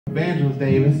Evangelist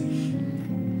Davis.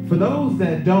 For those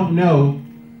that don't know,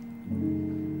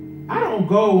 I don't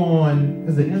go on,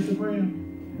 is it Instagram?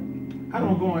 I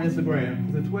don't go on Instagram.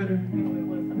 Is it Twitter?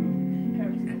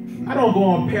 I don't go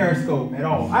on Periscope at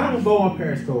all. I don't go on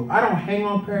Periscope. I don't hang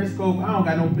on Periscope. I don't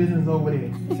got no business over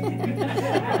there.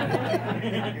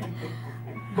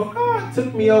 But God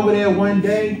took me over there one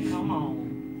day.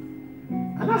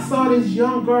 And I saw this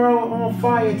young girl on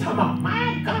fire talking about,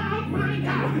 my God, my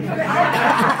God.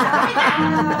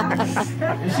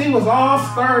 And she was all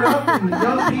stirred up and the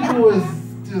young people was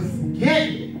just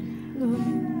getting it.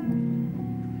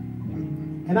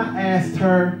 And I asked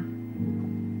her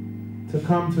to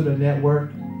come to the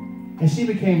network. And she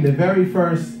became the very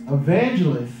first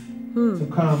evangelist to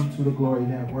come to the Glory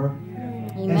Network.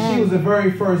 Amen. And she was the very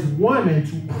first woman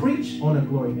to preach on the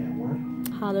Glory Network.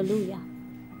 Hallelujah.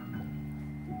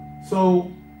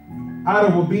 So, out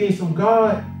of obedience from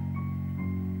God,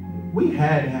 we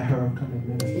had to have her come and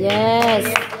minister.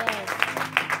 Yes.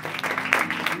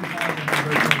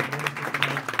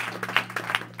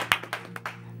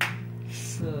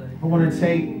 I want to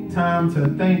take time to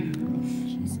thank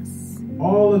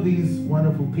all of these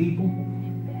wonderful people.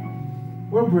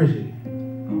 Where Bridget?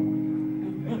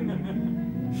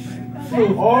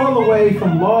 Flew all the way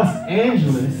from Los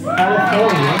Angeles,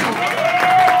 California,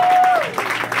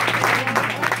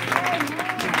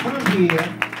 to come here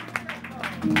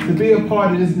to be a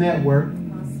part of this network.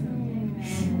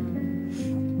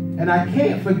 And I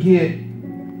can't forget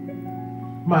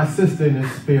my sister in the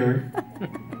spirit,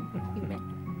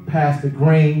 Pastor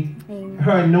Green,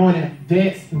 her anointed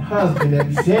dancing husband that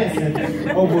be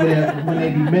dancing over there when they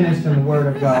be ministering the word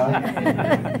of God.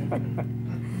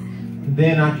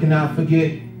 Then I cannot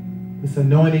forget this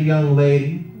anointed young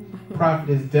lady,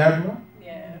 Prophetess Deborah,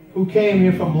 who came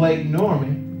here from Lake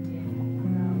Norman.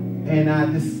 And I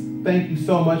just thank you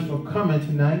so much for coming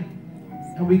tonight.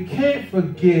 And we can't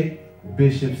forget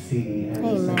Bishop C.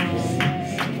 Anderson.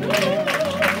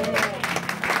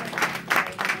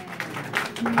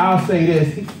 I'll say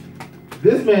this.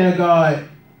 This man of God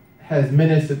has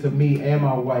ministered to me and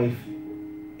my wife.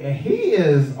 And he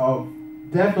is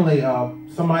definitely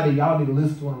somebody y'all need to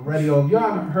listen to on the radio. If y'all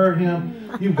haven't heard him,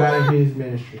 you've got to hear his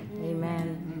ministry.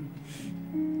 Amen.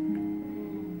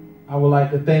 I would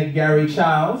like to thank Gary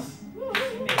Childs for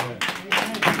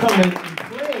coming and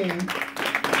playing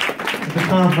at the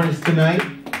conference tonight.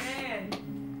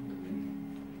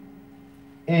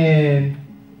 And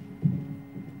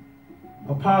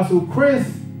Apostle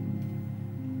Chris,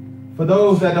 for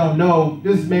those that don't know,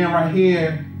 this man right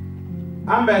here,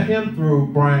 I met him through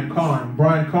Brian Carn.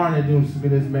 Brian Carn introduced me to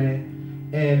this man.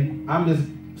 And I'm just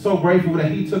so grateful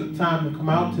that he took time to come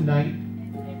out tonight.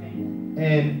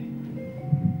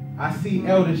 And I see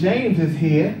Elder James is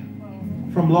here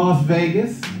from Las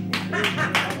Vegas.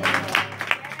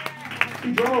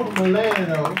 He drove from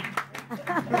Orlando.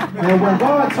 And when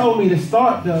God told me to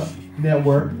start the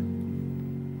network,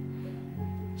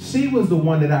 she was the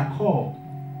one that I called.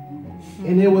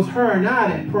 And it was her and I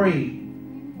that prayed.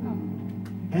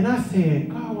 And I said,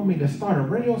 God want me to start a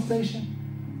radio station?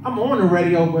 I'm on the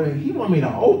radio, but he want me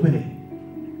to open it.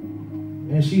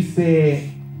 And she said,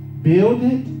 build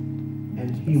it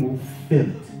and he will fill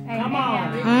it. Come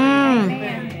on.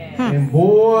 And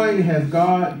boy, has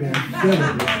God been filling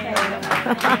it.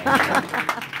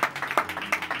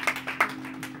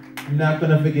 I'm not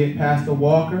going to forget Pastor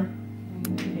Walker.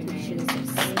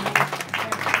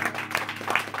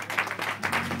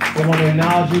 I want to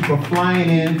acknowledge you for flying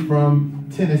in from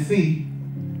Tennessee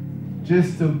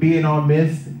just to be in our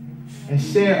midst and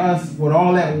share us with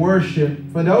all that worship.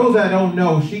 For those that don't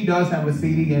know, she does have a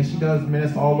CD and she does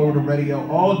minister all over the radio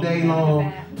all day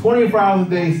long, 24 hours a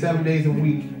day, 7 days a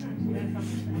week.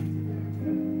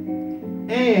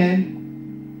 And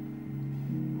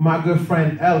my good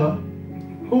friend Ella,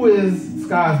 who is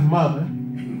Sky's mother,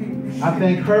 I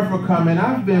thank her for coming.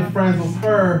 I've been friends with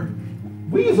her.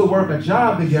 We used to work a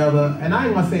job together, and I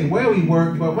ain't gonna say where we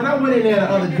worked, but when I went in there the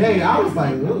other day, I was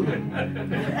like, ooh. I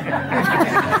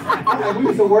was like, we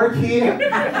used to work here.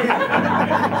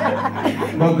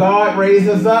 But God raised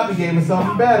us up and gave us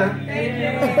something better.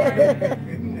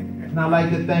 And I'd like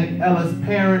to thank Ella's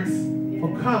parents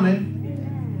for coming.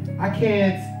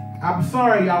 I'm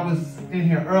sorry I was in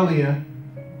here earlier,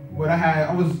 but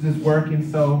I was just working,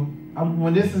 so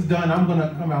when this is done, I'm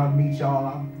gonna come out and meet y'all.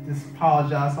 I just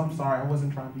apologize. I'm sorry. I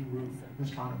wasn't trying to be rude. I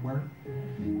was trying to work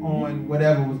on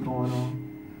whatever was going on.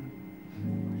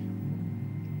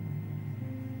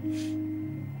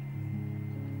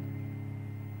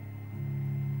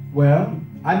 Well,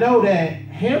 I know that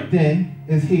Hampton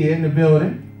is here in the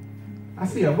building. I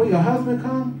see her. Will your husband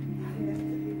come?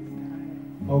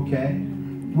 Okay.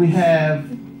 We have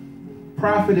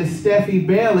Prophetess Steffi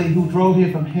Bailey, who drove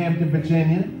here from Hampton,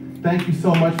 Virginia. Thank you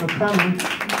so much for coming.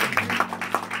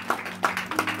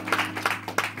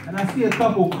 And I see a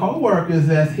couple co-workers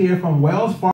that's here from Wells Fargo.